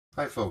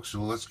Hi folks, so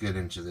let's get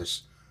into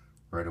this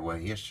right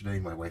away. Yesterday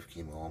my wife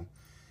came home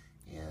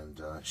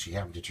and she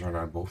happened to turn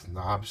on both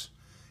knobs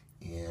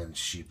and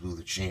she blew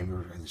the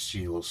chamber and the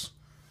seals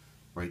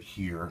right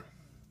here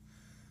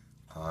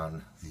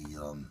on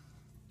the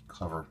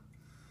cover.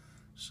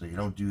 So you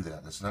don't do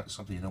that. That's not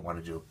something you don't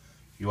want to do.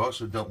 You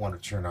also don't want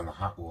to turn on the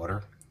hot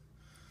water,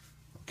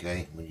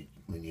 okay,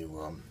 when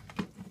you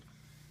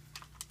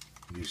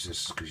use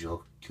this, because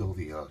you'll kill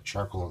the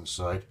charcoal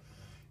inside.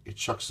 It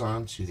chucks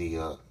on to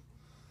the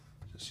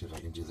let's see if I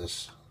can do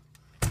this.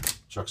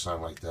 Chucks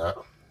on like that.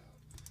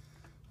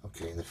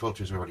 Okay, and the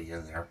filter's already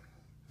in there.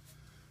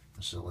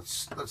 So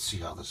let's see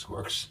how this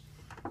works.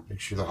 Make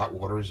sure the hot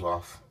water is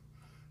off.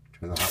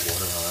 Turn the hot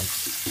water on.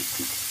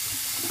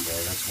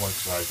 Okay, that's one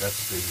side.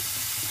 That's the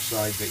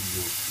side that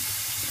you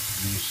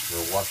use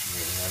for washing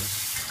your hands.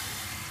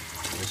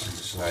 And this is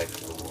the side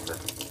for the water,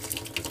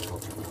 for the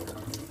filter water.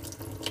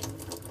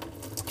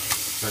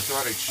 So I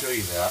thought I'd show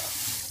you that,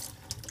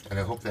 and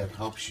I hope that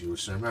helps you.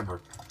 So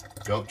remember,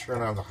 don't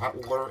turn on the hot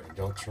water and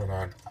don't turn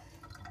on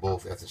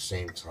both at the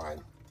same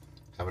time.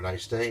 Have a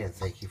nice day and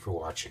thank you for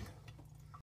watching.